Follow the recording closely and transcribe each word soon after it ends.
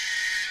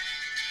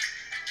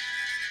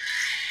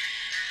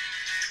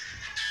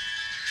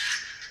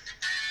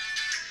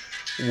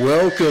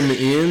Welcome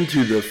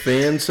into the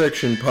Fan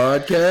Section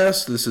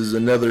Podcast. This is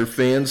another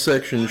Fan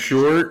Section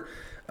short.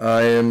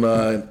 I am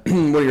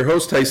one of your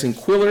hosts, Tyson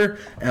Quiller.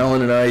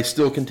 Alan and I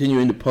still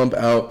continuing to pump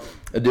out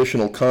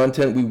additional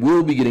content. We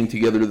will be getting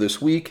together this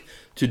week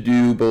to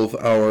do both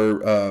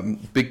our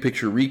big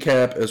picture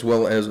recap as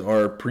well as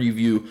our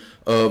preview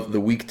of the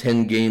Week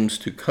 10 games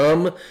to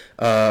come.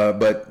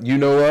 But you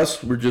know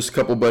us, we're just a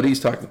couple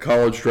buddies talking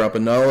college,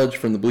 dropping knowledge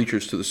from the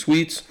bleachers to the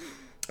suites.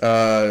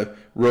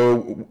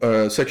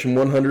 Section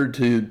 100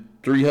 to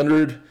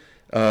 300,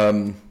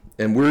 and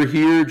we're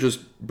here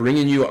just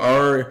bringing you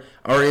our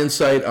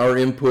insight, our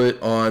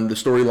input on the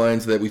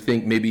storylines that we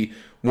think maybe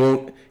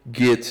won't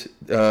get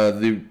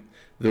the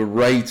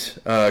right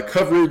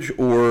coverage,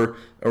 or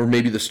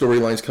maybe the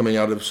storylines coming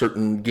out of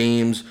certain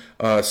games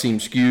seem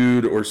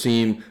skewed or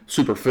seem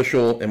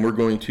superficial, and we're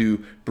going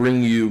to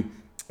bring you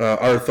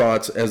our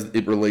thoughts as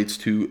it relates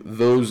to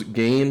those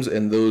games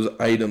and those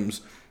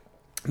items.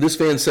 This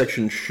fan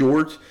section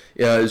short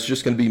is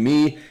just going to be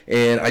me,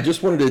 and I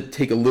just wanted to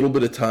take a little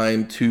bit of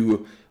time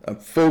to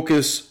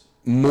focus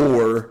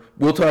more.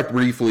 We'll talk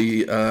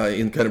briefly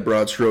in kind of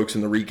broad strokes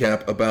in the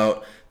recap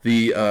about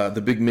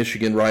the big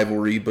Michigan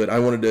rivalry, but I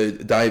wanted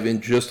to dive in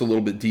just a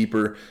little bit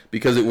deeper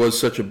because it was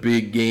such a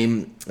big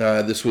game.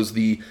 This was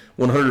the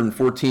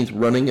 114th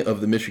running of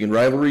the Michigan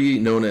rivalry,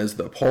 known as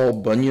the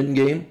Paul Bunyan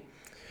game.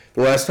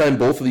 The last time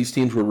both of these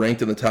teams were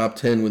ranked in the top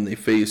 10 when they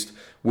faced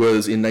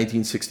was in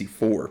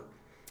 1964.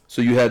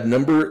 So you had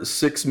number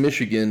 6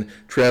 Michigan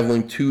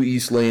traveling to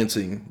East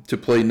Lansing to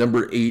play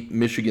number 8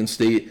 Michigan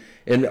State.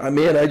 And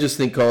man, I just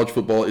think college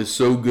football is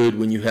so good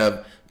when you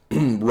have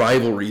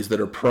rivalries that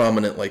are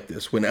prominent like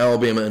this. When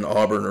Alabama and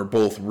Auburn are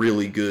both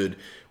really good.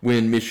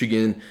 When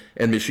Michigan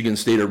and Michigan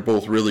State are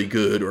both really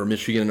good. Or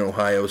Michigan and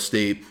Ohio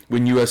State.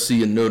 When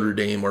USC and Notre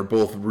Dame are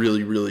both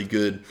really, really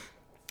good.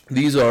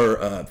 These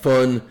are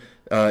fun,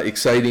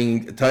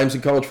 exciting times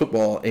in college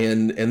football.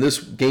 And this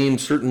game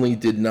certainly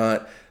did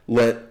not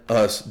let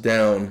us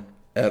down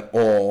at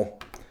all.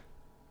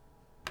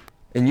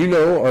 And you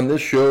know, on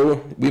this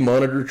show, we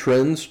monitor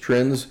trends.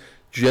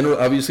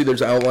 Obviously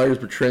there's outliers,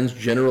 but trends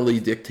generally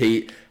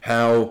dictate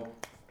how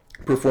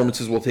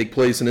performances will take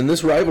place. And in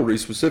this rivalry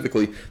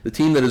specifically, the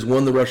team that has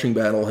won the rushing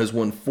battle has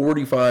won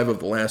 45 of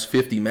the last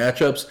 50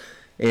 matchups.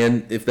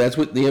 And if that's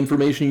what the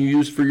information you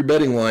used for your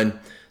betting line,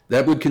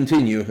 that would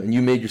continue, and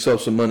you made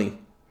yourself some money.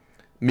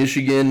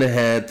 Michigan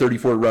had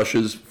 34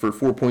 rushes for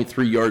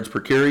 4.3 yards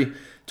per carry.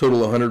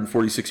 Total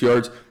 146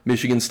 yards.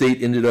 Michigan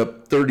State ended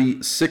up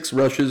 36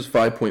 rushes,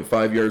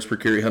 5.5 yards per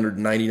carry,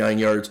 199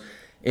 yards,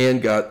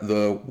 and got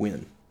the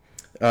win.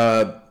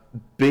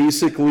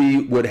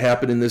 Basically, what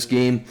happened in this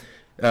game,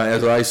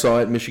 as I saw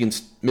it,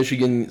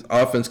 Michigan's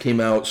offense came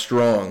out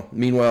strong.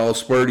 Meanwhile,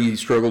 Sparty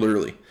struggled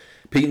early.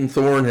 Peyton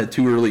Thorne had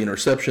 2 early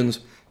interceptions,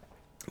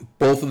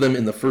 both of them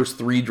in the first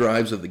 3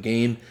 drives of the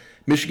game.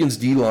 Michigan's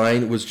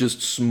D-line was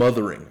just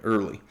smothering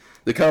early.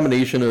 The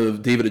combination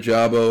of David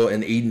Ajabo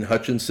and Aiden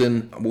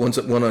Hutchinson,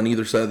 one on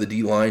either side of the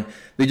D-line,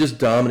 they just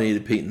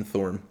dominated Peyton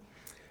Thorne.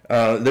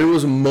 There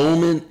was a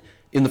moment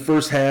in the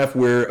first half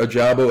where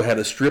Ajabo had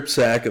a strip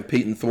sack of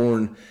Peyton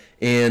Thorne,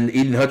 and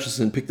Aiden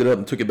Hutchinson picked it up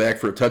and took it back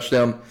for a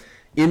touchdown.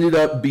 Ended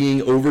up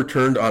being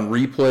overturned on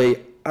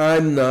replay.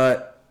 I'm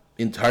not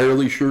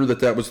entirely sure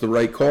that was the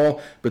right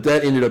call, but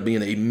that ended up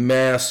being a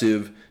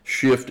massive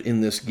shift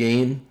in this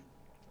game.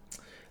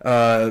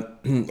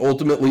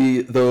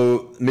 Ultimately,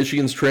 though,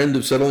 Michigan's trend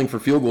of settling for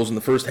field goals in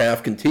the first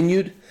half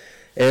continued,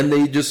 and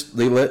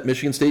they let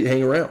Michigan State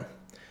hang around.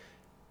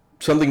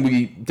 Something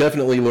we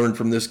definitely learned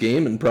from this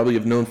game and probably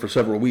have known for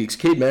several weeks,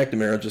 Cade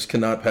McNamara just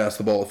cannot pass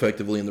the ball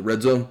effectively in the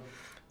red zone.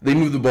 They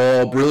move the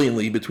ball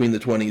brilliantly between the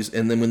 20s,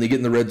 and then when they get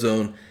in the red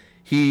zone,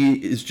 he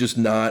is just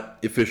not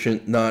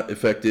efficient, not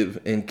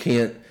effective, and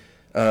can't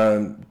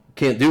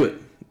do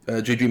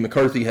it. J.J.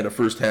 McCarthy had a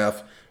first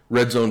half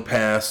red zone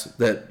pass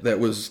that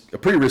was a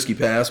pretty risky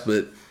pass,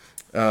 but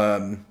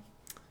Andrell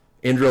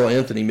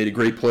Anthony made a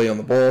great play on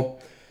the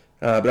ball.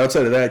 But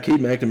outside of that,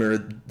 Cade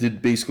McNamara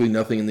did basically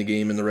nothing in the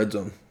game in the red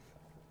zone.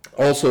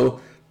 Also,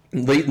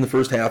 late in the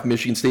first half,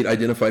 Michigan State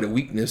identified a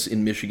weakness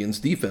in Michigan's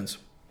defense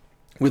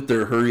with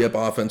their hurry-up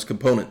offense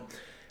component.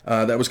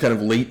 That was kind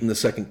of late in the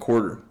second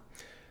quarter.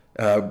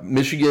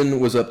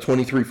 Michigan was up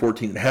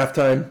 23-14 at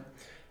halftime.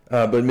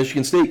 But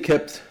Michigan State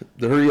kept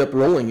the hurry-up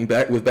rolling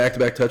with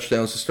back-to-back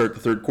touchdowns to start the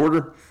third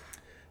quarter.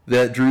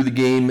 That drew the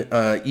game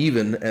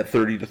even at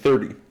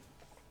 30-30.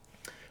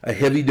 A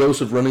heavy dose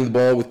of running the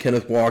ball with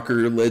Kenneth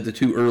Walker led to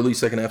 2 early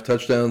second-half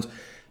touchdowns.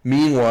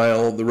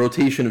 Meanwhile, the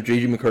rotation of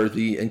J.J.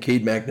 McCarthy and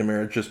Cade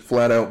McNamara just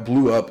flat-out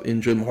blew up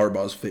in Jim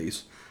Harbaugh's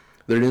face.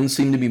 There didn't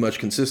seem to be much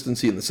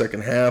consistency in the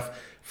second half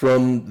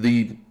from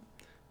the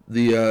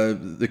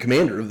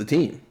commander of the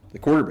team, the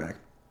quarterback.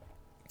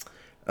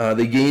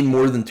 They gained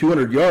more than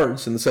 200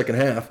 yards in the second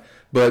half,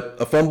 but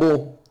a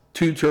fumble,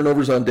 2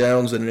 turnovers on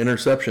downs, and an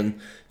interception,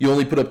 you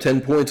only put up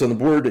 10 points on the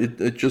board.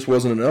 It just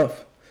wasn't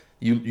enough.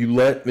 You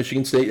let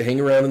Michigan State hang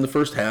around in the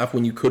first half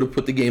when you could have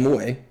put the game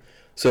away,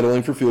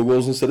 settling for field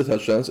goals instead of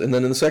touchdowns. And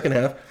then in the second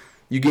half,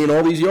 you gain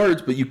all these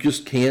yards, but you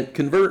just can't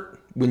convert.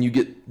 when you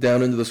get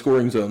down into the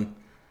scoring zone.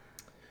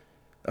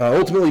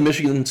 Ultimately,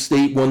 Michigan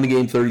State won the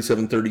game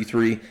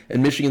 37-33,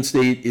 and Michigan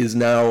State is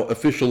now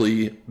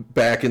officially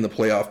back in the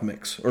playoff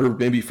mix, or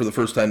maybe for the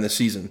first time this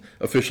season,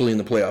 officially in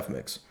the playoff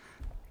mix.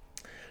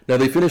 Now,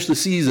 they finished the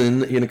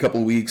season in a couple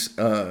of weeks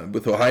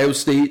with Ohio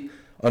State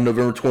on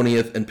November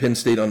 20th and Penn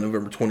State on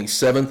November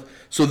 27th.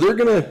 So they're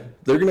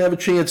gonna have a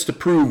chance to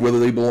prove whether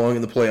they belong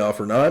in the playoff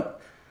or not.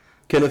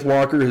 Kenneth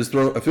Walker has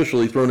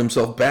officially thrown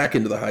himself back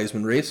into the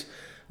Heisman race.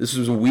 This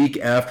was a week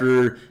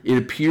after it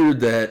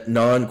appeared that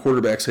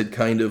non-quarterbacks had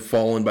kind of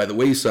fallen by the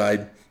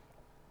wayside.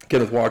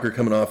 Kenneth Walker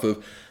coming off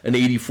of an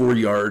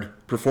 84-yard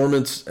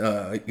performance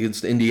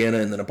against Indiana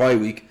and then a bye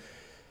week.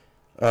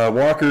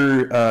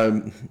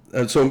 Walker,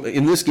 so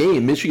in this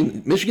game,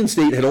 Michigan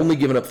State had only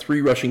given up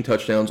 3 rushing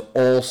touchdowns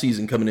all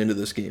season coming into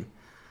this game.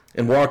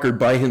 And Walker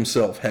by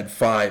himself had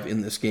 5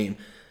 in this game.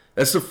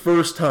 That's the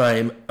first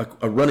time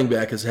a running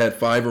back has had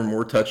 5 or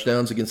more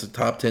touchdowns against a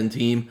top 10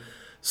 team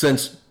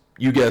since,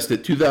 you guessed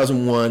it,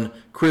 2001,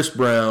 Chris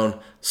Brown,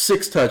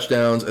 6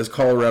 touchdowns as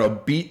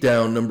Colorado beat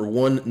down number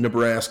 1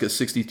 Nebraska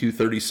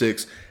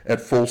 62-36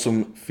 at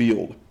Folsom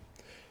Field.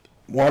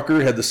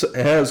 Walker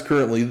has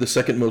currently the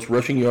second most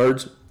rushing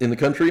yards in the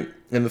country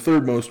and the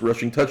third most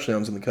rushing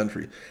touchdowns in the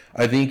country.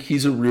 I think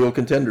he's a real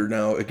contender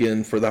now,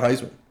 again, for the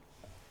Heisman.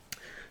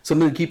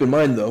 Something to keep in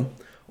mind, though,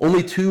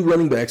 only 2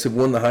 running backs have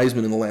won the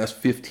Heisman in the last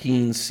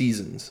 15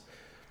 seasons.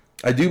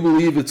 I do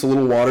believe it's a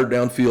little watered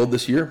down field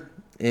this year,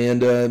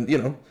 and,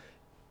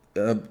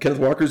 Kenneth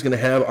Walker is going to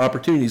have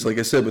opportunities, like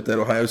I said, with that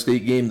Ohio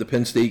State game, the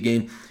Penn State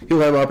game. He'll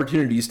have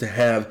opportunities to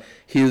have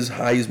his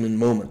Heisman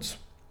moments.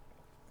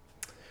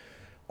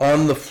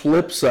 On the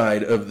flip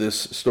side of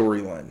this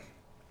storyline,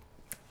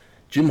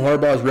 Jim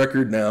Harbaugh's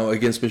record now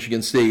against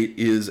Michigan State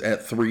is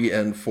at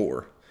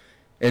 3-4,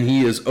 and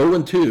he is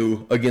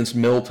 0-2 against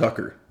Mel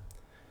Tucker.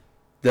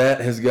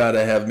 That has got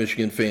to have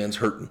Michigan fans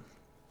hurting.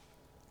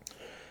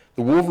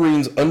 The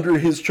Wolverines under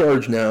his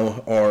charge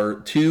now are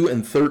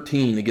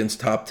 2-13 against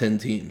top 10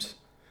 teams.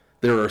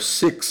 There are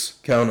 6,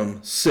 count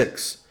them,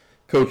 6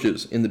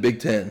 coaches in the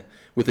Big Ten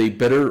with a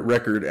better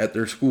record at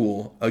their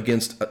school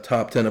against a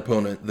top 10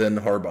 opponent than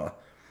Harbaugh.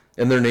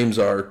 And their names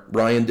are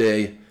Ryan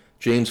Day,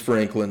 James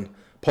Franklin,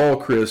 Paul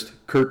Christ,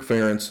 Kirk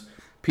Ferentz,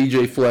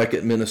 P.J. Fleck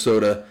at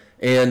Minnesota,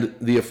 and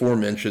the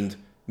aforementioned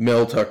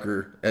Mel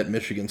Tucker at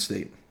Michigan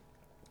State.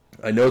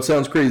 I know it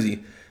sounds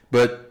crazy,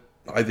 but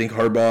I think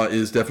Harbaugh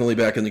is definitely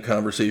back in the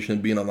conversation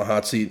and being on the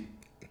hot seat.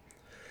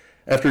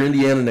 After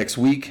Indiana next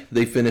week,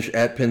 they finish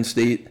at Penn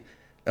State,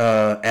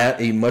 at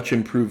a much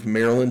improved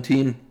Maryland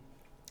team,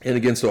 and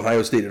against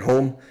Ohio State at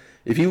home.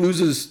 If he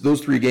loses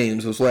those 3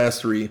 games, those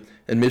last 3,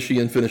 and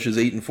Michigan finishes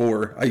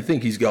 8-4, I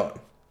think he's gone.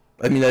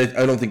 I mean,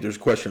 I don't think there's a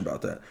question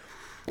about that.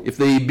 If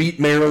they beat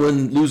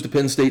Maryland, lose to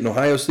Penn State and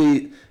Ohio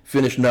State,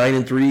 finish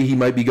 9-3, he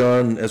might be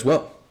gone as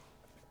well.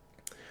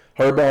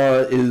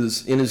 Harbaugh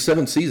is in his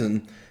 7th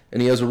season,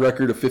 and he has a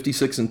record of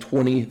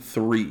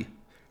 56-23.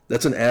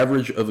 That's an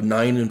average of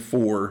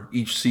 9-4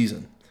 each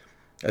season.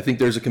 I think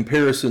there's a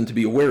comparison to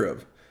be aware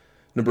of.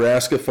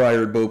 Nebraska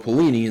fired Bo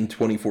Pelini in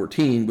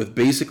 2014 with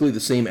basically the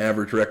same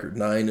average record,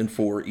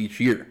 9-4 each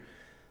year.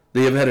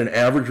 They have had an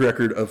average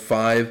record of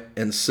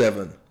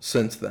 5-7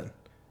 since then.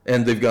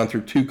 And they've gone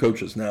through 2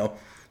 coaches now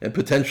and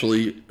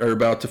potentially are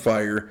about to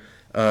fire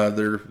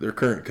their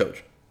current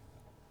coach.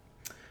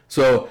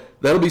 So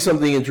that'll be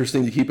something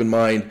interesting to keep in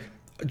mind.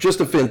 Just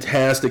a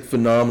fantastic,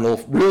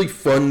 phenomenal, really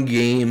fun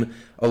game.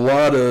 A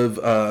lot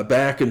of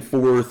back and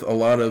forth, a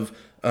lot of,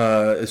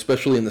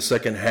 especially in the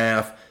second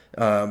half,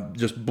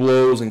 just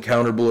blows and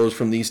counter blows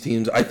from these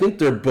teams. I think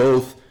they're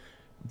both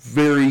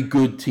very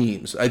good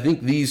teams. I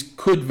think these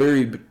could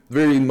very,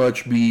 very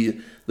much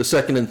be the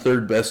second and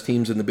third best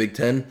teams in the Big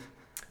Ten.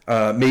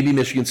 Maybe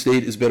Michigan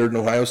State is better than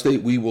Ohio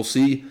State. We will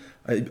see.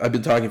 I've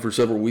been talking for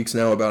several weeks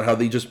now about how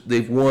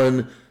they've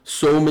won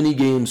so many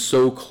games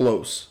so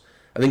close.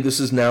 I think this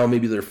is now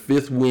maybe their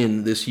 5th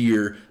win this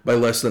year by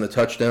less than a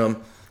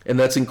touchdown, and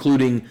that's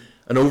including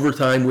an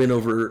overtime win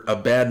over a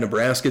bad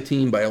Nebraska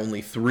team by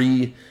only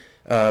 3.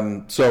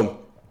 But,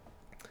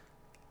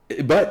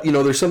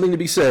 there's something to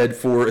be said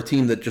for a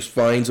team that just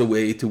finds a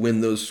way to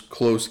win those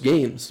close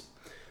games.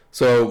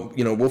 So,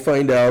 we'll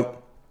find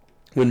out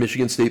when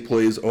Michigan State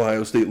plays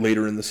Ohio State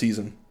later in the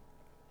season.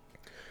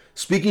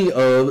 Speaking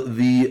of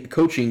the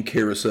coaching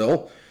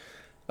carousel,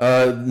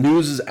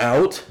 news is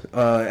out.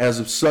 As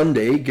of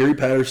Sunday, Gary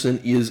Patterson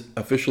is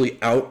officially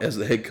out as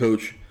the head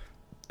coach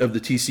of the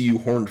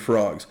TCU Horned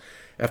Frogs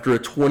after a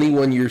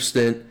 21-year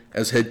stint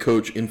as head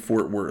coach in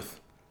Fort Worth.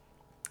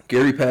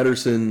 Gary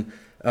Patterson,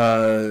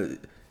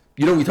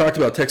 we talked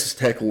about Texas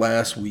Tech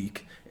last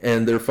week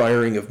and their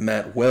firing of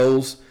Matt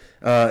Wells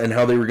and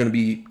how they were going to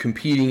be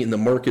competing in the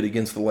market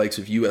against the likes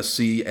of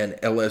USC and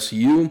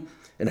LSU,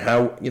 and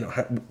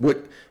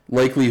what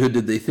likelihood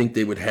did they think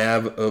they would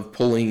have of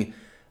pulling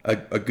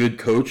a good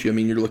coach? I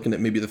mean, you're looking at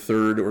maybe the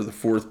 3rd or the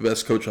 4th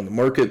best coach on the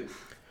market.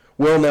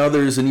 Well, now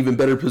there's an even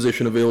better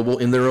position available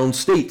in their own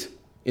state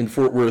in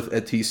Fort Worth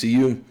at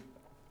TCU.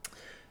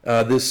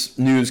 This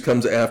news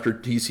comes after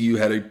TCU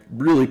had a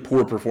really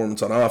poor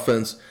performance on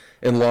offense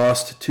and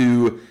lost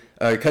to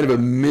kind of a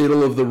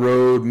middle of the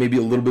road, maybe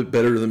a little bit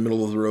better than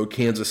middle of the road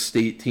Kansas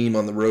State team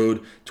on the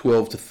road,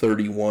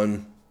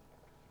 12-31.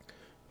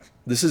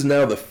 This is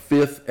now the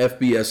 5th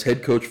FBS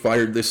head coach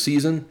fired this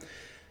season,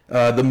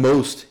 the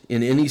most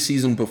in any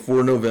season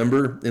before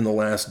November in the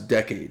last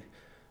decade.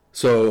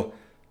 So,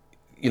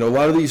 a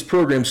lot of these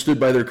programs stood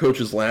by their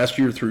coaches last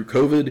year through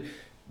COVID.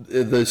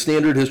 The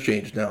standard has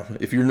changed now.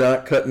 If you're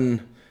not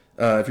cutting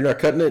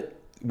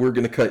it, we're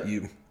going to cut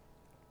you.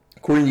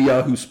 According to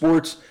Yahoo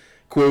Sports,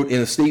 quote,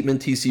 in a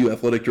statement, TCU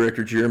Athletic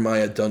Director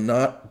Jeremiah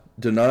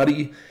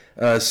Donati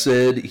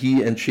said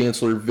he and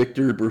Chancellor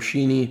Victor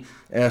Broschini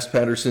asked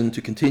Patterson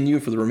to continue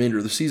for the remainder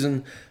of the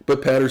season,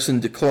 but Patterson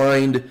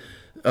declined,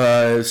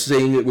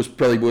 saying it was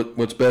probably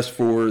what's best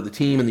for the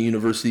team and the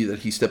university that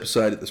he step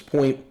aside at this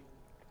point.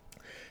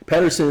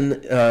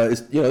 Patterson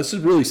this is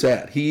really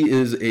sad. He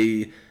is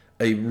a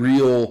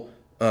real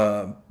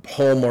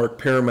hallmark,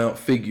 paramount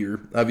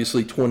figure,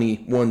 obviously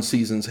 21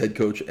 seasons head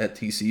coach at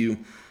TCU.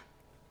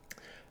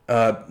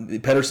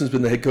 Patterson's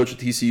been the head coach at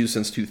TCU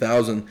since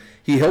 2000.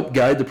 He helped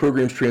guide the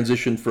program's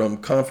transition from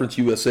Conference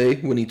USA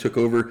when he took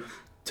over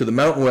to the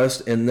Mountain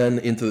West and then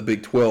into the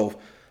Big 12.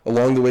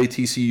 Along the way,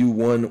 TCU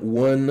won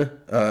one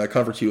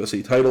Conference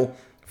USA title,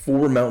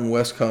 4 Mountain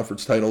West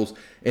Conference titles,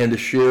 and a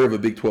share of a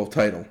Big 12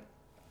 title.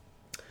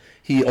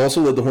 He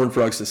also led the Horned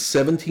Frogs to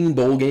 17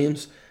 bowl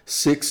games,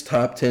 6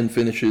 top 10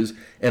 finishes,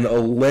 and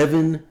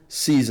 11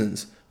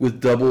 seasons with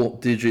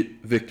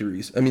double-digit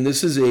victories. I mean,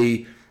 this is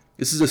a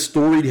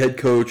storied head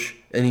coach,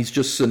 and he's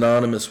just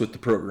synonymous with the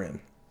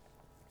program.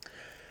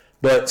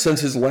 But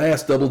since his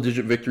last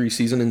double-digit victory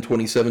season in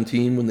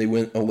 2017, when they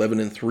went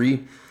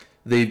 11-3,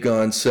 they've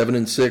gone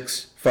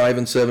 7-6,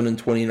 5-7 in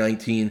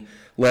 2019.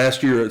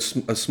 Last year, a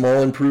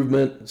small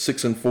improvement,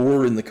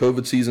 6-4 in the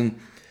COVID season.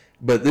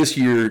 But this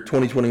year,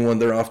 2021,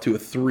 they're off to a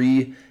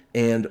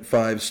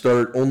 3-5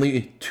 start.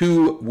 Only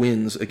 2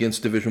 wins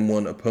against Division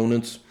I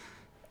opponents.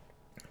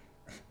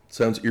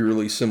 Sounds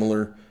eerily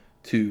similar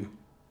to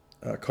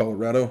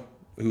Colorado,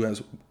 who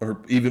has,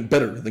 or even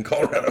better than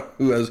Colorado,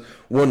 who has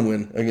 1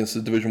 win against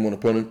the Division I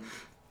opponent.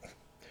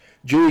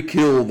 Jerry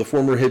Kill, the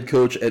former head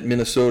coach at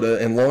Minnesota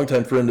and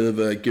longtime friend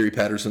of Gary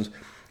Patterson's,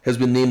 has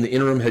been named the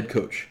interim head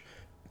coach.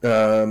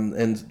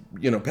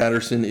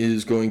 Patterson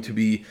is going to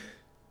be,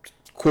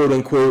 quote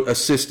unquote,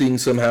 assisting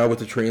somehow with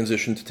the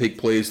transition to take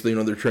place.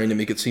 They're trying to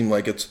make it seem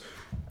like it's,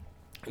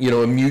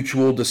 a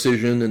mutual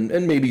decision,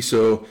 and maybe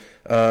so.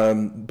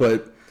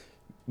 But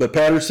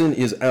Patterson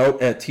is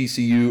out at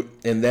TCU,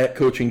 and that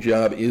coaching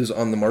job is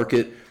on the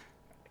market.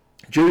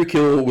 Jerry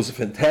Kill was a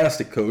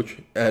fantastic coach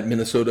at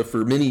Minnesota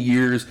for many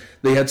years.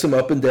 They had some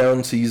up and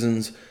down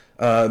seasons.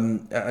 I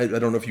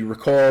don't know if you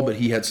recall, but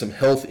he had some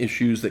health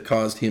issues that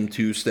caused him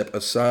to step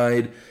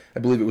aside. I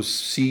believe it was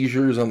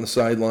seizures on the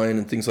sideline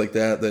and things like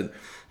that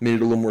made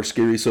it a little more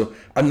scary. So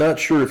I'm not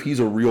sure if he's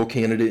a real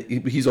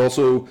candidate. He's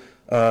also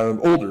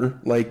older,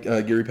 like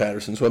Gary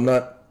Patterson. So I'm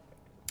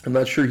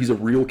not sure he's a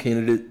real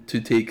candidate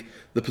to take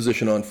the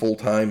position on full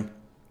time.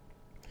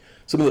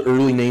 Some of the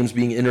early names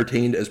being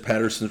entertained as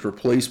Patterson's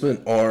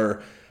replacement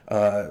are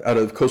out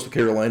of Coastal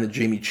Carolina,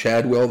 Jamie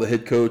Chadwell, the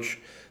head coach.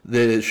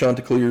 The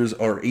Chanticleers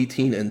are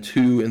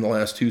 18-2 in the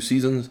last 2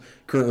 seasons,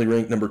 currently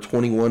ranked number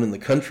 21 in the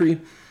country.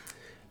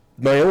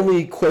 My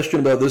only question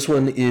about this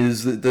one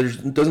is that there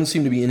doesn't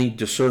seem to be any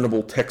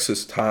discernible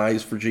Texas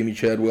ties for Jamie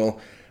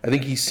Chadwell. I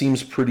think he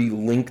seems pretty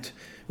linked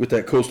with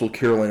that Coastal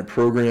Carolina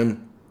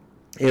program.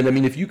 And, I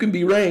mean, if you can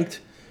be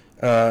ranked,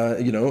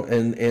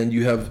 and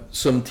you have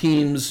some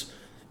teams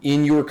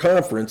in your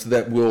conference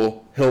that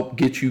will help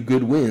get you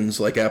good wins,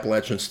 like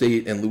Appalachian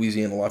State and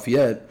Louisiana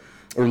Lafayette,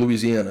 or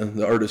Louisiana,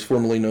 the artist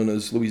formerly known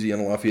as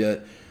Louisiana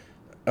Lafayette,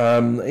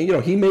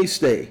 he may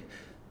stay.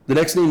 The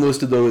next name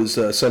listed, though, is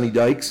Sonny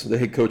Dykes, the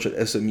head coach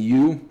at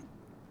SMU.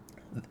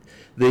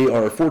 They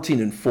are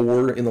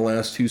 14-4 in the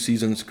last 2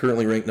 seasons,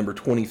 currently ranked number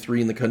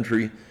 23 in the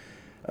country.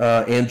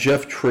 And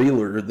Jeff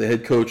Traylor, the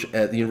head coach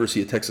at the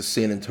University of Texas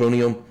San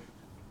Antonio,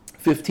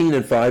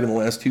 15-5 in the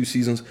last 2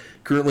 seasons,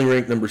 currently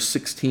ranked number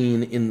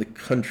 16 in the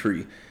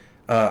country.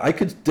 I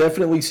could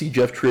definitely see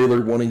Jeff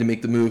Traylor wanting to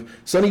make the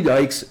move. Sonny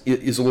Dykes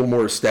is a little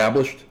more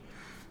established.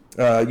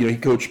 He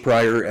coached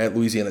prior at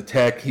Louisiana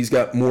Tech. He's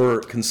got more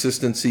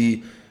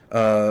consistency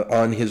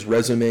on his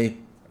resume.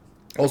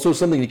 Also,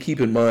 something to keep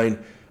in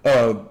mind,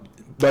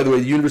 by the way,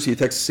 the University of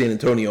Texas San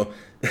Antonio,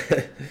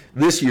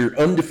 this year,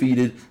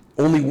 undefeated,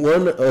 only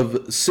one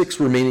of 6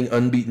 remaining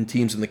unbeaten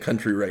teams in the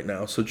country right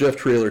now. So Jeff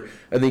Traylor,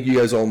 I think you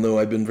guys all know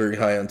I've been very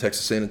high on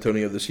Texas San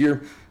Antonio this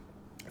year.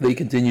 They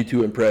continue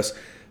to impress.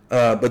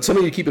 But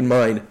something to keep in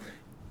mind,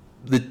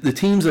 the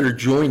teams that are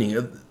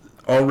joining,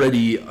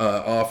 already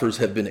offers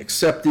have been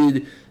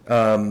accepted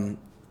and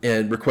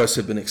requests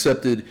have been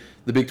accepted.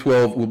 The Big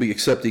 12 will be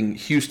accepting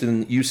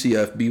Houston,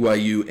 UCF,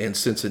 BYU, and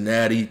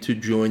Cincinnati to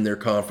join their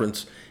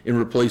conference in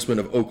replacement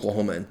of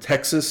Oklahoma and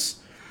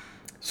Texas.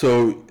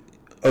 So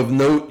of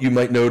note, you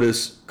might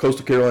notice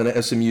Coastal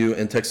Carolina, SMU,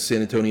 and Texas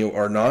San Antonio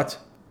are not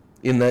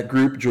in that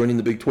group joining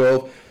the Big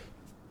 12.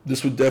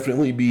 This would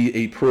definitely be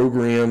a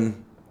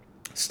program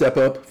step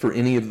up for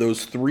any of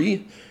those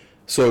three.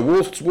 So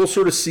we'll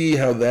sort of see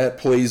how that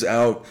plays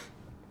out.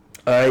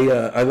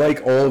 I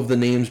like all of the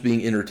names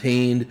being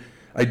entertained.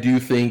 I do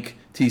think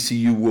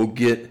TCU will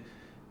get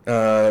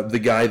the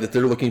guy that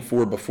they're looking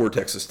for before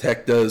Texas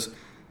Tech does.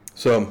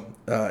 So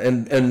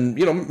and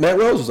you know, Matt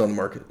Wells is on the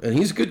market and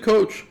he's a good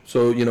coach.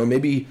 So you know,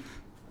 maybe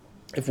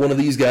if one of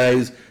these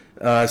guys,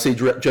 say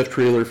Jeff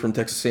Traylor from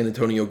Texas San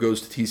Antonio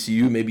goes to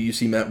TCU, maybe you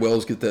see Matt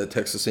Wells get the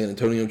Texas San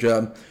Antonio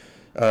job.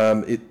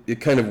 It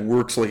kind of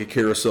works like a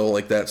carousel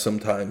like that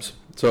sometimes.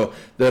 So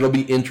that'll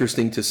be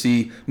interesting to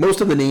see.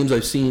 Most of the names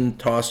I've seen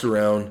tossed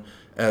around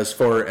as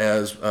far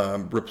as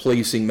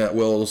replacing Matt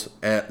Wells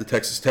at the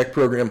Texas Tech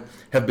program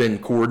have been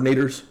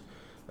coordinators.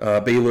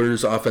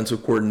 Baylor's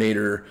offensive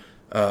coordinator,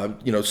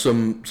 you know,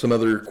 some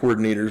other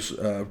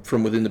coordinators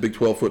from within the Big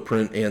 12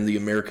 footprint and the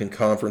American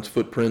Conference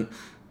footprint.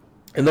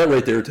 And that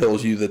right there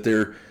tells you that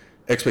their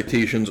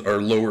expectations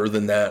are lower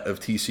than that of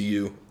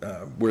TCU,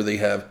 where they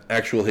have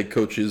actual head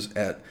coaches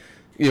at,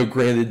 you know,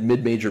 granted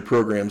mid-major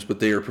programs, but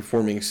they are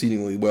performing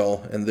exceedingly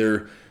well and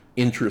they're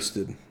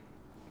interested.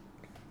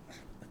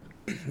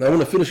 I want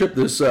to finish up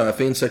this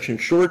fan section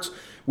shorts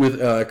with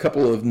a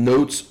couple of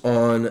notes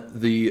on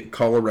the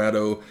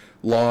Colorado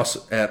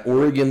loss at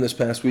Oregon this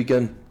past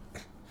weekend.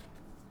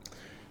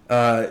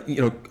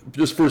 You know,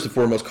 just first and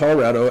foremost,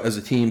 Colorado as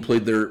a team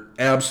played their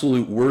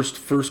absolute worst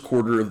first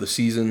quarter of the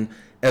season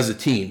as a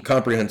team,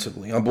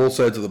 comprehensively, on both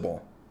sides of the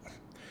ball.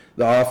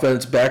 The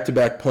offense,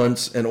 back-to-back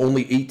punts, and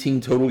only 18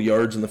 total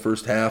yards in the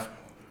first half.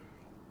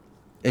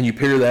 And you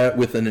pair that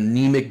with an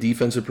anemic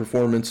defensive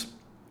performance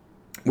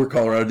where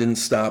Colorado didn't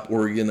stop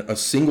Oregon a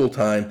single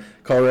time.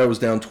 Colorado was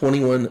down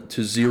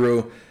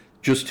 21-0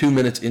 just 2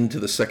 minutes into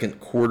the second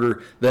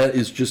quarter. That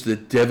is just a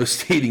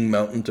devastating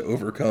mountain to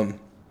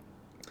overcome.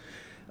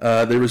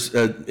 There was,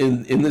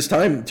 in this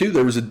time, too,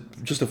 there was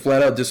just a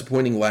flat-out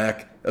disappointing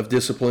lack of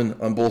discipline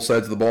on both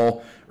sides of the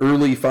ball.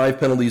 Early 5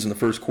 penalties in the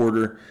first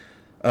quarter.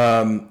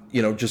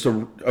 You know, just a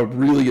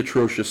really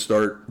atrocious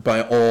start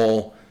by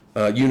all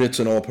units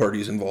and all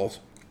parties involved.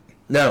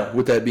 Now,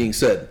 with that being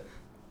said,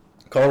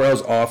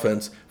 Colorado's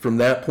offense from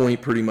that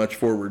point pretty much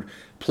forward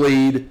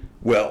played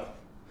well.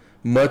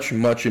 Much,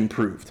 much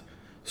improved.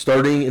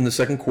 Starting in the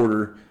second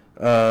quarter,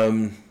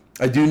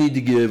 I do need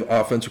to give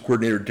offensive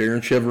coordinator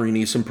Darren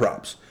Cheverini some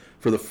props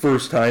for the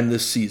first time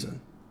this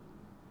season.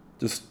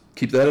 Just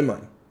keep that in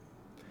mind.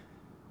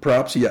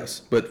 Props,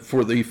 yes, but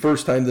for the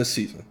first time this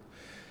season,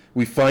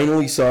 we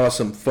finally saw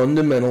some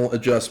fundamental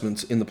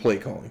adjustments in the play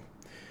calling.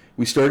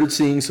 We started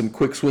seeing some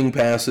quick swing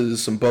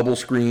passes, some bubble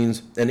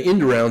screens, and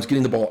end arounds,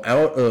 getting the ball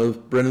out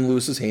of Brendan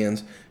Lewis's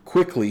hands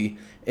quickly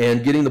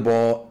and getting the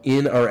ball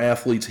in our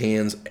athletes'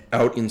 hands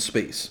out in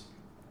space.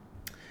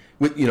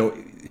 With, you know,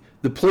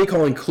 the play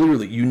calling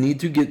clearly, you need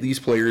to get these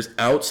players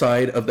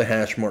outside of the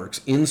hash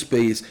marks in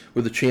space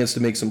with a chance to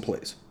make some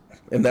plays.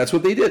 And that's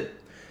what they did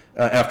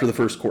after the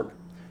first quarter.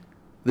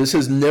 This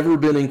has never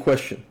been in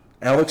question.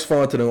 Alex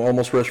Fontenot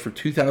almost rushed for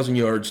 2,000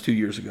 yards 2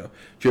 years ago.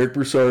 Jarek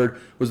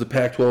Broussard was the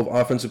Pac-12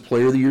 Offensive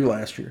Player of the Year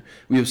last year.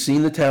 We have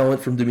seen the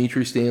talent from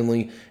Dimitri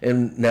Stanley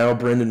and now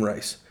Brendan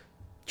Rice.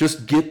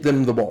 Just get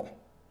them the ball.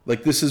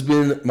 Like, this has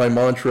been my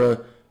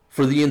mantra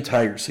for the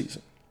entire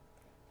season.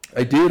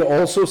 I did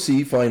also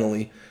see,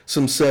 finally,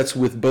 some sets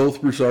with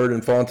both Broussard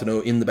and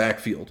Fontenot in the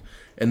backfield,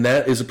 and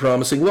that is a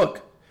promising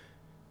look.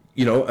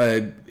 You know,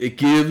 it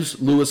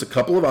gives Lewis a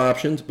couple of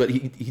options, but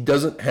he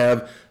doesn't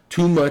have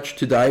too much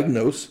to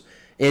diagnose,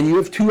 and you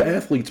have two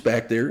athletes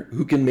back there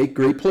who can make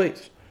great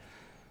plays.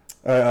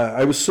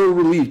 I was so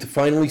relieved to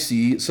finally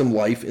see some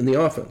life in the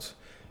offense.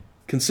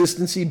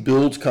 Consistency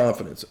builds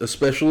confidence,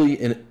 especially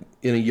in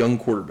a young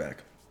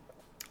quarterback.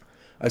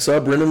 I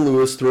saw Brendan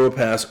Lewis throw a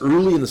pass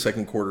early in the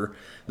second quarter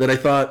that I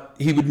thought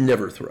he would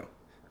never throw.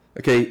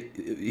 Okay,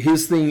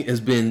 his thing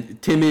has been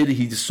timid.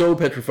 He's so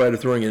petrified of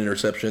throwing an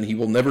interception. He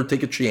will never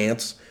take a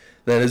chance.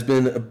 That has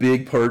been a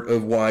big part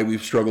of why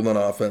we've struggled on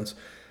offense.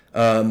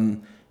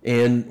 On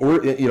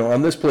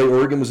this play,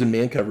 Oregon was in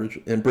man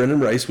coverage, and Brendan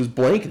Rice was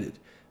blanketed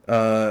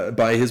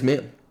by his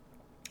man.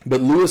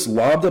 But Lewis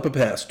lobbed up a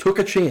pass, took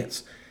a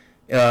chance,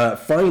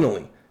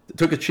 finally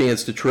took a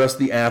chance to trust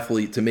the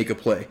athlete to make a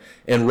play.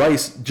 And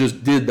Rice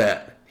just did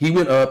that. He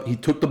went up, he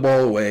took the ball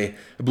away.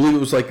 I believe it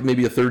was like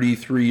maybe a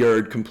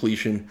 33-yard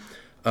completion.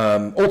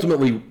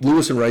 Ultimately,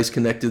 Lewis and Rice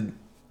connected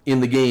in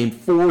the game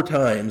 4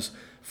 times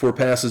for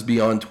passes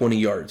beyond 20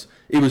 yards.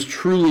 It was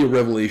truly a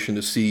revelation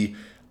to see.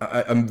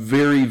 I'm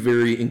very,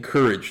 very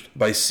encouraged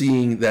by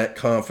seeing that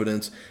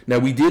confidence. Now,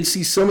 we did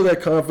see some of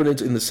that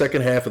confidence in the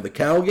second half of the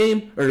Cal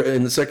game, or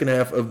in the second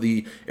half of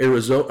the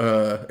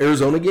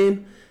Arizona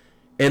game,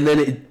 and then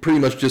it pretty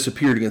much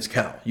disappeared against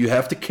Cal. You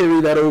have to carry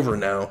that over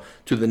now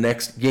to the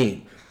next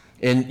game.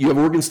 And you have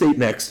Oregon State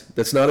next.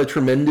 That's not a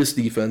tremendous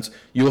defense.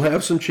 You'll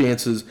have some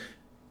chances.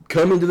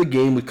 Come into the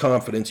game with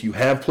confidence. You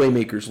have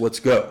playmakers.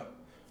 Let's go.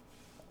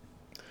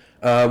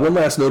 One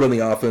last note on the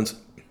offense.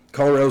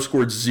 Colorado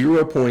scored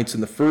 0 points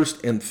in the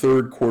first and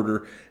third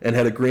quarter and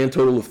had a grand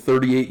total of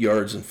 38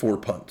 yards and 4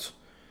 punts.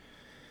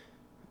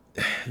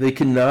 they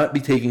cannot be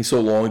taking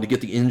so long to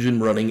get the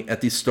engine running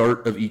at the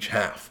start of each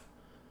half.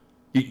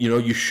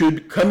 You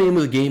should come in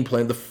with a game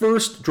plan. The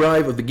first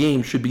drive of the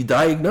game should be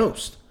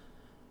diagnosed.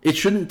 It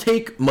shouldn't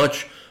take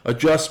much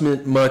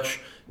adjustment,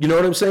 you know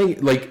what I'm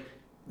saying? Like,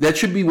 that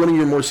should be one of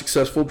your more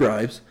successful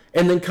drives.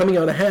 And then coming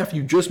out of half,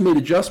 you just made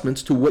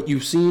adjustments to what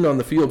you've seen on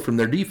the field from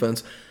their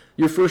defense.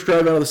 Your first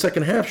drive out of the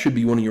second half should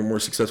be one of your more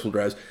successful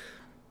drives.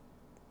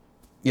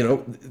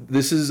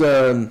 This is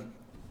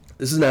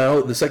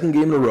now the second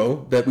game in a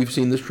row that we've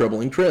seen this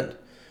troubling trend.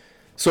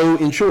 So,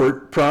 in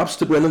short, props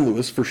to Brendan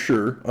Lewis for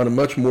sure on a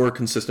much more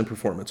consistent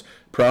performance.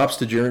 Props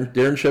to Darren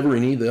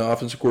Cheverini, the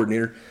offensive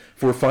coordinator,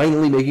 for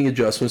finally making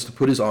adjustments to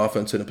put his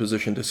offense in a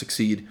position to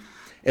succeed.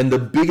 And the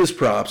biggest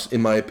props,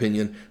 in my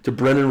opinion, to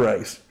Brendan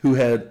Rice, who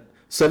had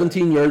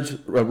 17 yards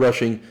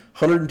rushing,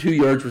 102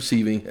 yards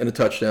receiving, and a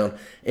touchdown,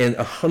 and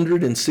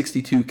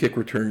 162 kick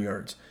return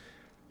yards.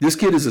 This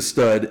kid is a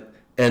stud,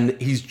 and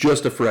he's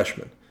just a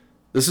freshman.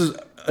 This is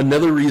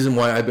another reason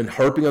why I've been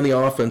harping on the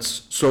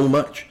offense so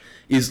much.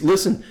 Is,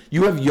 listen,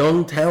 you have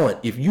young talent.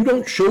 If you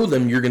don't show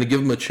them you're going to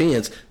give them a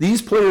chance,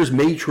 these players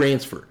may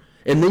transfer,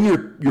 and then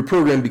your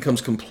program becomes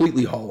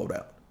completely hollowed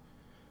out.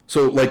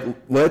 So,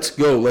 let's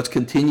go. Let's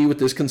continue with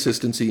this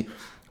consistency.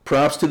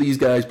 Props to these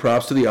guys.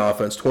 Props to the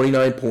offense.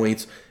 29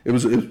 points. It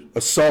was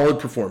a solid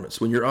performance.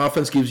 When your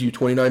offense gives you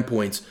 29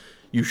 points,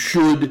 you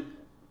should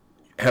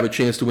have a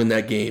chance to win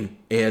that game.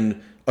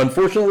 And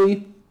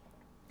unfortunately,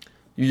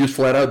 you just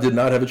flat out did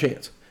not have a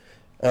chance.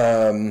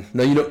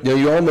 Now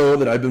you all know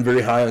that I've been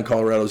very high on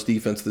Colorado's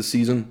defense this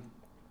season.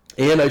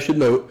 And I should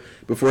note,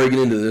 before I get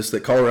into this,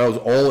 that Colorado's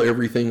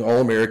all-everything,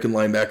 all-American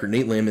linebacker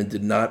Nate Landman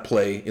did not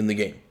play in the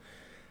game.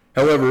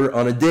 However,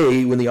 on a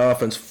day when the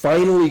offense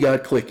finally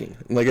got clicking,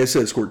 and like I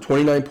said, scored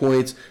 29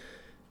 points,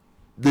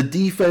 the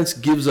defense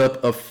gives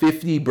up a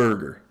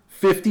 50-burger,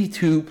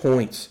 52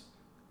 points.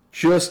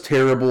 Just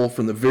terrible.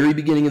 From the very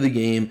beginning of the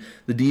game,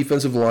 the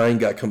defensive line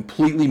got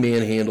completely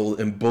manhandled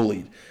and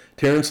bullied.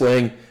 Terrence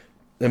Lang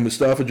and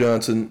Mustafa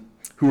Johnson,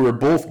 who are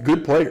both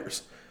good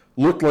players,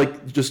 looked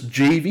like just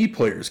JV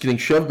players, getting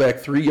shoved back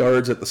 3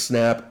 yards at the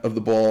snap of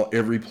the ball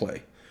every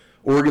play.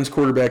 Oregon's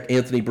quarterback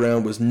Anthony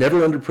Brown was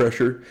never under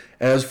pressure,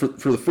 as for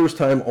the first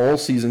time all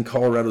season,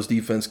 Colorado's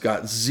defense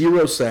got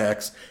 0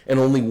 sacks and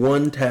only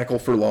 1 tackle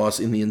for loss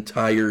in the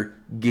entire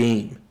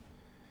game.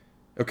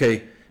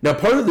 Okay, now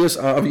part of this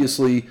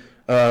obviously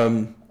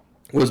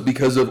was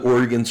because of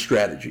Oregon's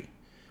strategy.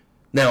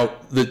 Now,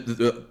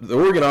 the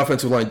Oregon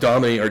offensive line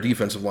dominating our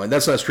defensive line.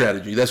 That's not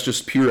strategy. That's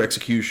just pure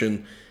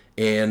execution,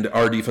 and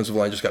our defensive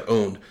line just got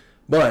owned.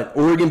 But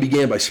Oregon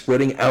began by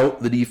spreading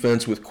out the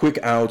defense with quick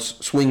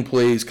outs, swing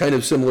plays, kind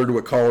of similar to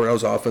what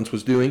Colorado's offense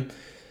was doing.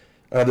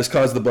 This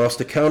caused the Buffs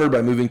to counter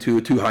by moving to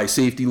a too-high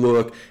safety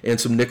look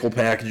and some nickel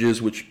packages,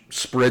 which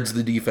spreads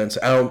the defense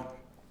out.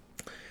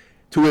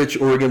 To which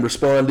Oregon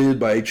responded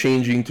by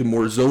changing to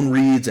more zone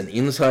reads and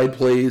inside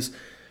plays.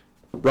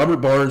 Robert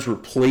Barnes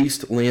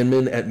replaced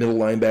Landman at middle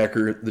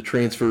linebacker, the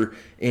transfer,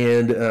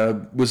 and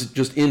was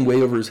just in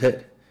way over his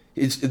head.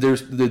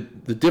 There's the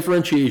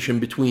differentiation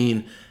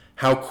between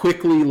how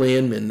quickly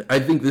Landman, I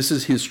think this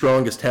is his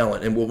strongest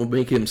talent and what will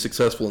make him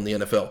successful in the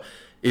NFL,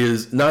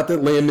 is not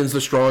that Landman's the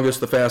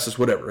strongest, the fastest,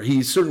 whatever.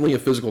 He's certainly a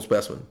physical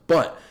specimen,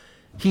 but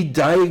he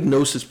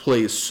diagnoses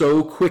plays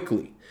so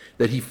quickly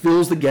that he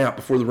fills the gap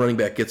before the running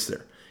back gets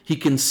there. He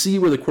can see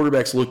where the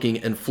quarterback's looking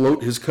and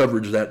float his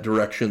coverage that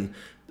direction,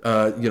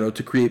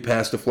 to create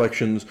pass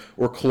deflections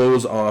or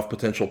close off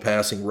potential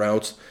passing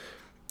routes.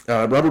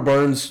 Robert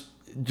Barnes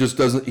just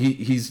doesn't,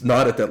 he's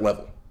not at that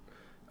level.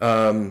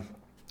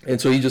 And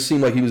so he just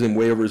seemed like he was in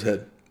way over his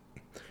head.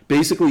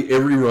 Basically,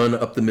 every run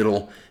up the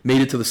middle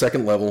made it to the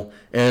second level,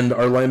 and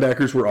our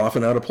linebackers were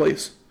often out of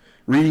place,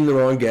 reading the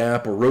wrong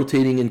gap or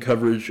rotating in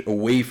coverage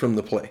away from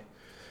the play.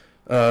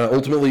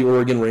 Ultimately,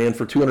 Oregon ran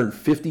for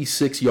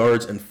 256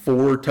 yards and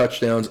 4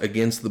 touchdowns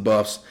against the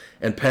Buffs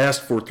and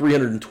passed for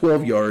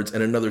 312 yards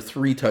and another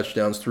 3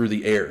 touchdowns through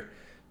the air.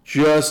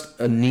 Just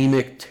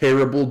anemic,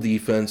 terrible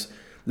defense.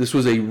 This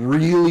was a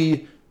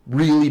really,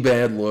 really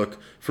bad look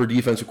for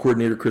defensive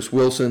coordinator Chris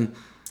Wilson,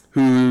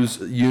 whose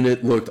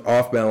unit looked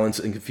off balance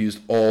and confused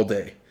all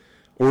day.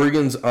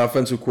 Oregon's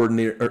offensive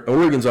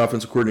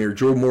coordinator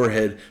Joe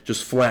Moorhead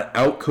just flat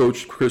out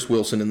coached Chris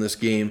Wilson in this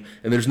game,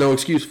 and there's no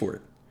excuse for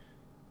it.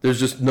 There's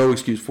just no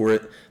excuse for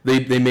it.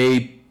 They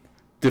may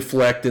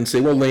deflect and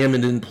say, well,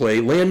 Landman didn't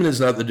play. Landman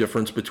is not the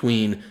difference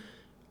between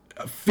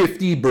a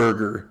 50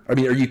 burger. I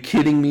mean, are you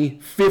kidding me?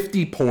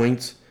 50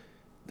 points.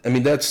 I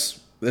mean, that's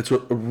a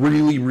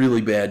really,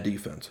 really bad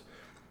defense.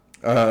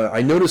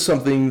 I noticed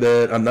something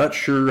that I'm not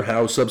sure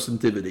how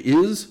substantive it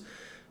is,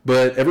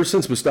 but ever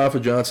since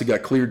Mustafa Johnson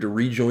got cleared to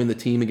rejoin the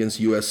team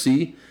against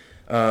USC,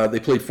 they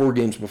played 4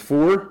 games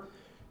before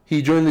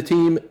he joined the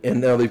team,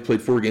 and now they've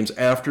played 4 games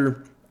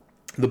after.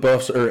 The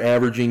Buffs are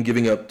averaging,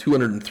 giving up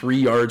 203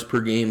 yards per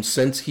game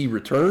since he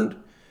returned,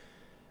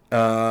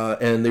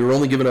 and they were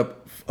only giving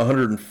up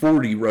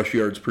 140 rush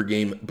yards per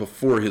game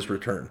before his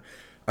return.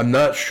 I'm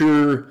not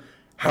sure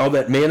how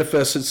that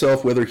manifests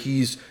itself, whether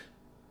he's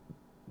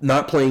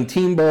not playing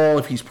team ball,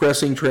 if he's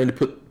pressing, trying to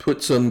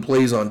put some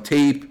plays on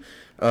tape.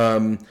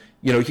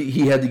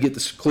 He had to get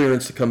this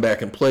clearance to come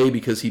back and play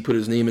because he put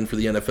his name in for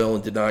the NFL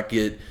and did not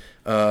get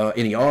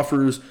any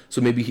offers.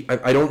 So maybe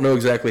I don't know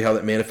exactly how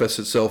that manifests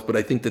itself, but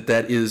I think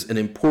that is an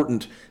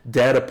important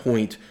data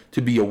point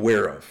to be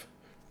aware of.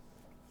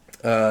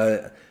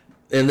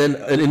 And then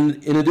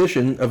in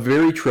addition, a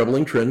very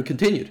troubling trend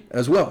continued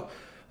as well.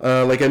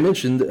 Like I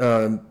mentioned,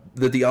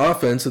 that the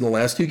offense in the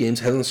last 2 games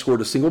hasn't scored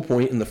a single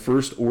point in the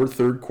first or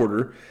third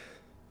quarter.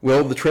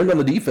 Well, the trend on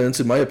the defense,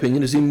 in my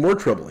opinion, is even more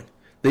troubling.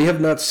 They have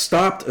not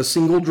stopped a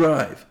single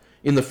drive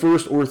in the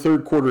first or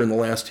third quarter in the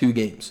last 2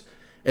 games.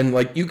 And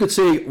like you could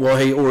say, well,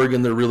 hey,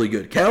 Oregon, they're really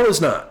good. Cal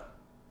is not.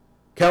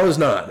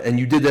 And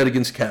you did that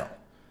against Cal.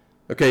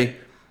 Okay?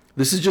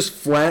 This is just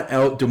flat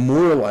out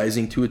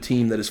demoralizing to a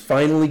team that is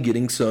finally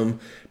getting some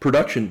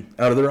production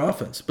out of their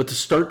offense. But to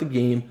start the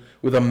game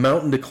with a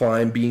mountain to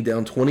climb, being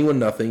down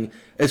 21-0,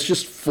 it's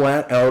just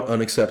flat out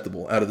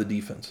unacceptable out of the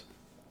defense.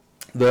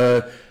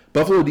 The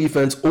Buffalo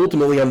defense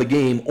ultimately on the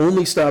game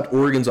only stopped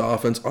Oregon's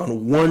offense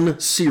on 1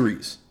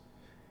 series,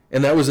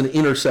 and that was an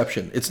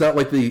interception. It's not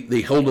like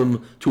they held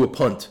them to a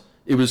punt.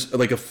 It was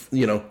like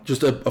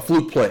just a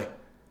fluke play.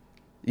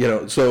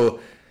 So,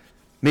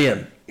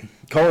 man,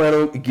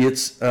 Colorado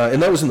gets,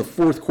 and that was in the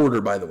 4th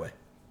quarter, by the way.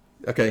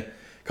 Okay,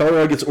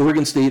 Colorado gets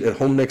Oregon State at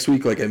home next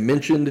week, like I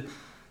mentioned.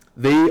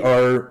 They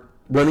are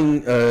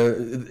running,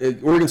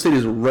 Oregon State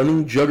is a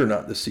running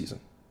juggernaut this season.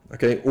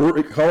 Okay,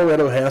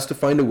 Colorado has to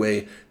find a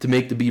way to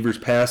make the Beavers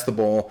pass the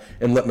ball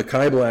and let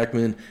Mekhi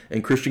Blackman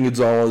and Christian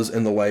Gonzalez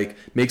and the like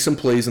make some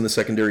plays in the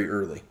secondary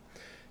early.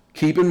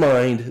 Keep in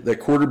mind that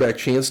quarterback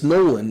Chance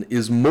Nolan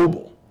is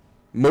mobile,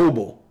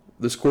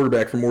 this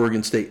quarterback from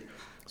Oregon State.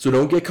 So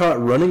don't get caught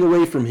running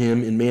away from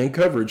him in man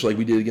coverage like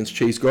we did against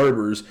Chase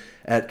Garbers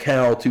at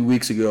Cal 2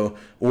 weeks ago,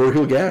 or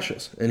he'll gash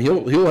us. And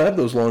he'll have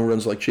those long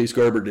runs like Chase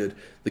Garber did,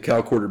 the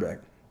Cal quarterback.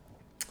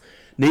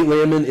 Nate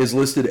Landman is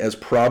listed as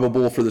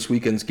probable for this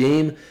weekend's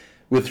game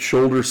with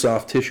shoulder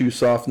soft tissue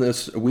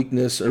soreness.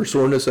 Oregon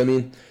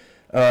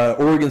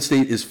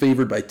State is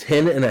favored by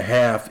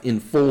 10.5 in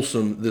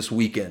Folsom this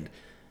weekend.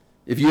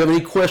 If you have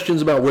any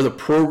questions about where the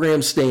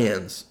program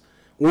stands,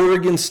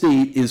 Oregon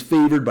State is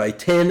favored by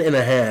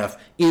 10.5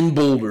 in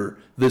Boulder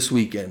this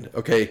weekend.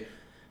 Okay,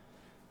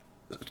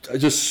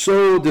 just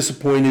so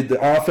disappointed.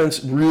 The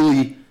offense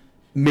really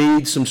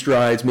made some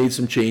strides, made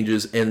some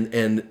changes,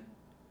 and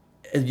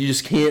you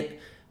just can't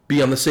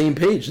be on the same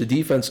page. The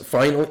defense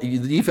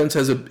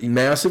has a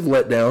massive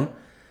letdown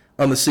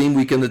on the same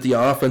weekend that the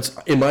offense,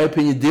 in my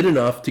opinion, did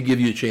enough to give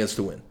you a chance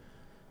to win.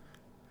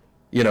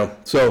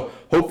 So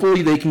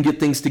hopefully they can get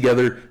things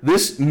together.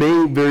 This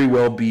may very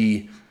well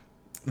be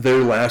their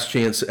last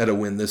chance at a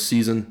win this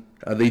season.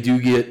 They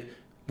do get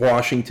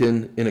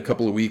Washington in a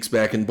couple of weeks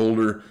back in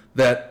Boulder.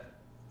 That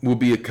will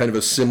be a kind of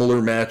a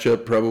similar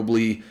matchup,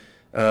 probably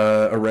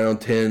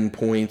around 10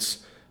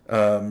 points,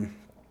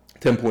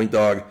 10-point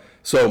dog.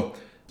 So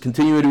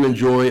continue to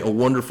enjoy a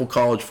wonderful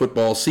college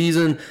football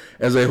season,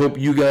 as I hope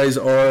you guys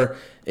are.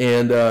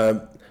 And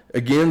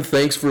again,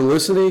 thanks for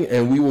listening,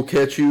 and we will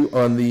catch you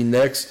on the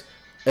next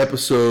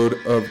episode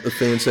of the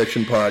Fan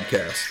Section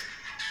Podcast.